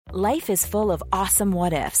Life is full of awesome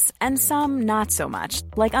what-ifs, and some not so much,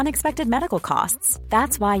 like unexpected medical costs.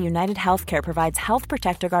 That's why United Healthcare provides Health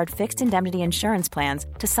Protector Guard fixed indemnity insurance plans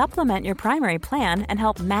to supplement your primary plan and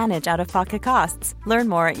help manage out-of-pocket costs. Learn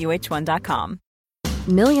more at uh1.com.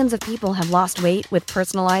 Millions of people have lost weight with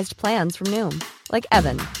personalized plans from Noom. Like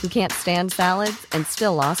Evan, who can't stand salads and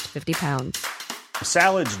still lost 50 pounds.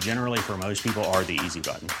 Salads generally for most people are the easy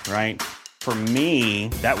button, right? For me,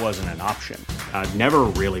 that wasn't an option. I never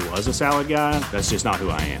really was a salad guy. That's just not who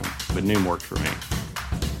I am. But Noom worked for me.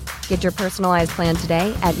 Get your personalized plan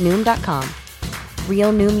today at Noom.com.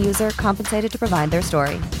 Real Noom user compensated to provide their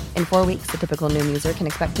story. In 4 weeks, the typical Noom user can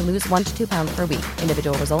expect to lose 1 to 2 pounds per week.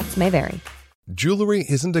 Individual results may vary. Jewelry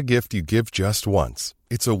isn't a gift you give just once.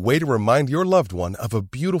 It's a way to remind your loved one of a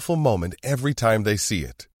beautiful moment every time they see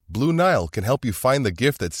it. Blue Nile can help you find the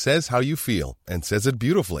gift that says how you feel and says it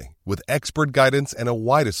beautifully, with expert guidance and a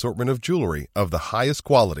wide assortment of jewelry of the highest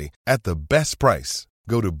quality at the best price.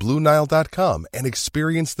 Go to BlueNile.com and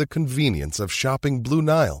experience the convenience of shopping Blue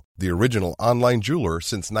Nile, the original online jeweler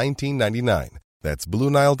since 1999. That's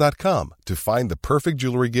BlueNile.com to find the perfect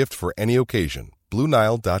jewelry gift for any occasion.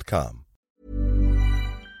 BlueNile.com.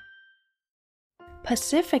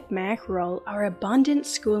 Pacific mackerel are abundant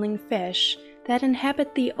schooling fish that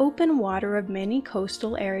inhabit the open water of many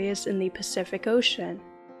coastal areas in the Pacific Ocean.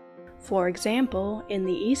 For example, in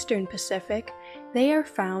the eastern Pacific, they are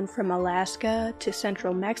found from Alaska to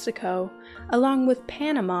central Mexico, along with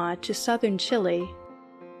Panama to southern Chile.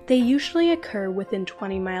 They usually occur within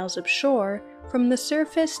 20 miles of shore, from the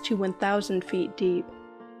surface to 1,000 feet deep.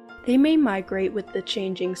 They may migrate with the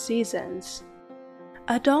changing seasons.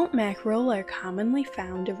 Adult mackerel are commonly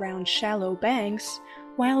found around shallow banks,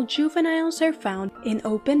 while juveniles are found in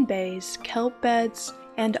open bays, kelp beds,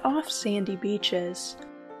 and off sandy beaches.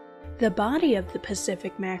 The body of the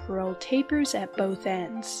Pacific mackerel tapers at both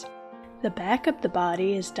ends. The back of the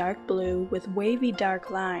body is dark blue with wavy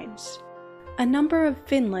dark lines. A number of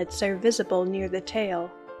finlets are visible near the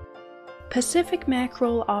tail. Pacific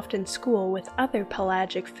mackerel often school with other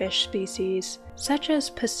pelagic fish species, such as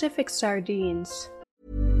Pacific sardines.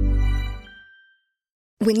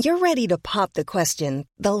 When you're ready to pop the question,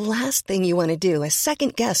 the last thing you want to do is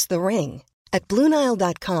second-guess the ring. At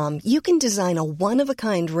BlueNile.com, you can design a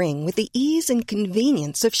one-of-a-kind ring with the ease and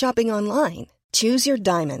convenience of shopping online. Choose your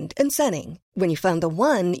diamond and setting. When you find the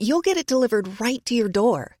one, you'll get it delivered right to your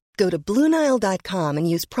door. Go to BlueNile.com and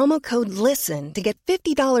use promo code LISTEN to get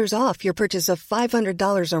 $50 off your purchase of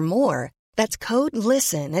 $500 or more. That's code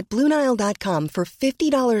LISTEN at BlueNile.com for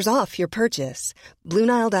 $50 off your purchase.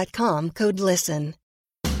 BlueNile.com, code LISTEN.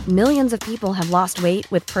 Millions of people have lost weight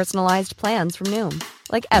with personalized plans from Noom.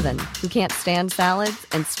 Like Evan, who can't stand salads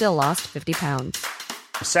and still lost 50 pounds.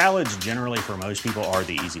 Salads generally for most people are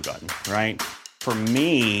the easy button, right? For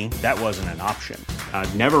me, that wasn't an option.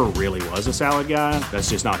 I never really was a salad guy. That's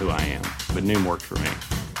just not who I am. But Noom worked for me.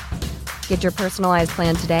 Get your personalized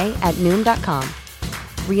plan today at Noom.com.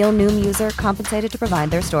 Real Noom user compensated to provide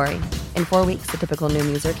their story. In 4 weeks, the typical Noom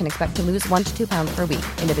user can expect to lose 1 to 2 pounds per week.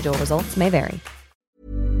 Individual results may vary.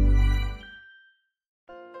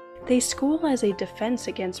 They school as a defense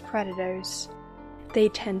against predators. They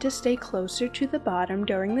tend to stay closer to the bottom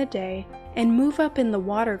during the day and move up in the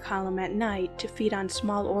water column at night to feed on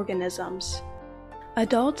small organisms.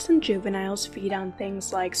 Adults and juveniles feed on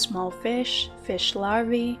things like small fish, fish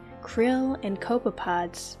larvae, krill, and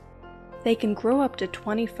copepods. They can grow up to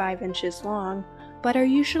 25 inches long, but are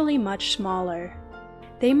usually much smaller.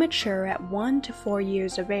 They mature at 1 to 4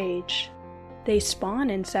 years of age. They spawn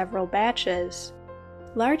in several batches.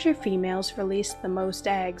 Larger females release the most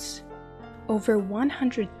eggs. Over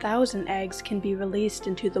 100,000 eggs can be released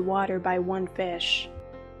into the water by one fish.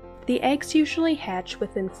 The eggs usually hatch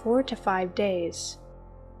within 4 to 5 days.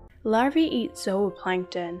 Larvae eat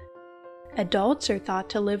zooplankton. Adults are thought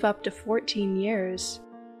to live up to 14 years.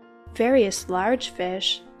 Various large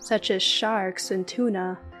fish, such as sharks and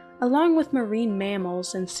tuna, along with marine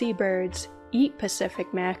mammals and seabirds, eat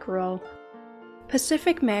Pacific mackerel.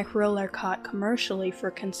 Pacific mackerel are caught commercially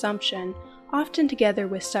for consumption, often together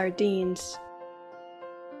with sardines.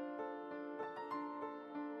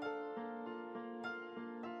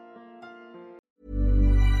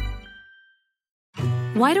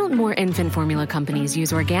 Why don't more infant formula companies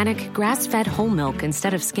use organic, grass-fed whole milk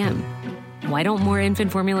instead of skim? Why don't more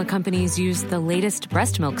infant formula companies use the latest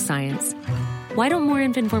breast milk science? Why don't more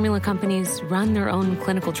infant formula companies run their own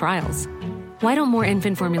clinical trials? Why don't more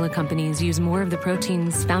infant formula companies use more of the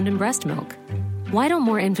proteins found in breast milk? Why don't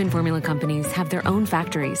more infant formula companies have their own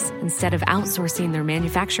factories instead of outsourcing their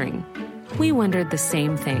manufacturing? We wondered the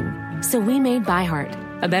same thing. So we made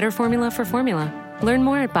ByHeart, a better formula for formula. Learn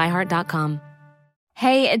more at byheart.com.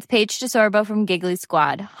 Hey, it's Paige DeSorbo from Giggly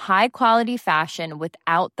Squad. High quality fashion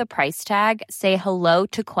without the price tag. Say hello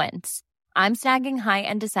to Quince. I'm snagging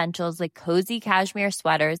high-end essentials like cozy cashmere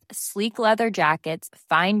sweaters, sleek leather jackets,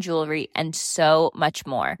 fine jewelry, and so much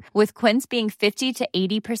more. With Quince being 50 to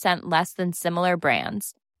 80% less than similar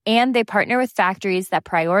brands. And they partner with factories that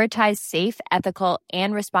prioritize safe, ethical,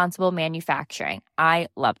 and responsible manufacturing. I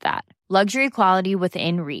love that. Luxury quality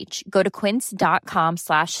within reach. Go to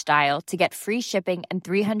quince.com/style to get free shipping and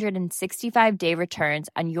 365-day returns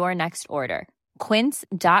on your next order.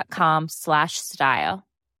 Quince.com/style.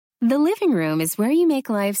 The living room is where you make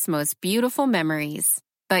life's most beautiful memories.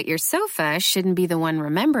 But your sofa shouldn't be the one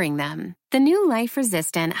remembering them. The new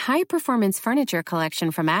life-resistant, high-performance furniture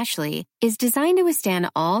collection from Ashley is designed to withstand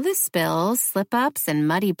all the spills, slip-ups, and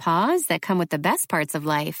muddy paws that come with the best parts of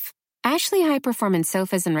life. Ashley high-performance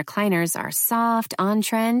sofas and recliners are soft,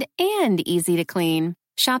 on-trend, and easy to clean.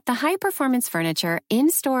 Shop the high-performance furniture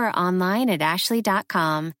in-store or online at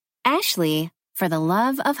ashley.com. Ashley, for the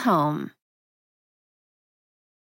love of home.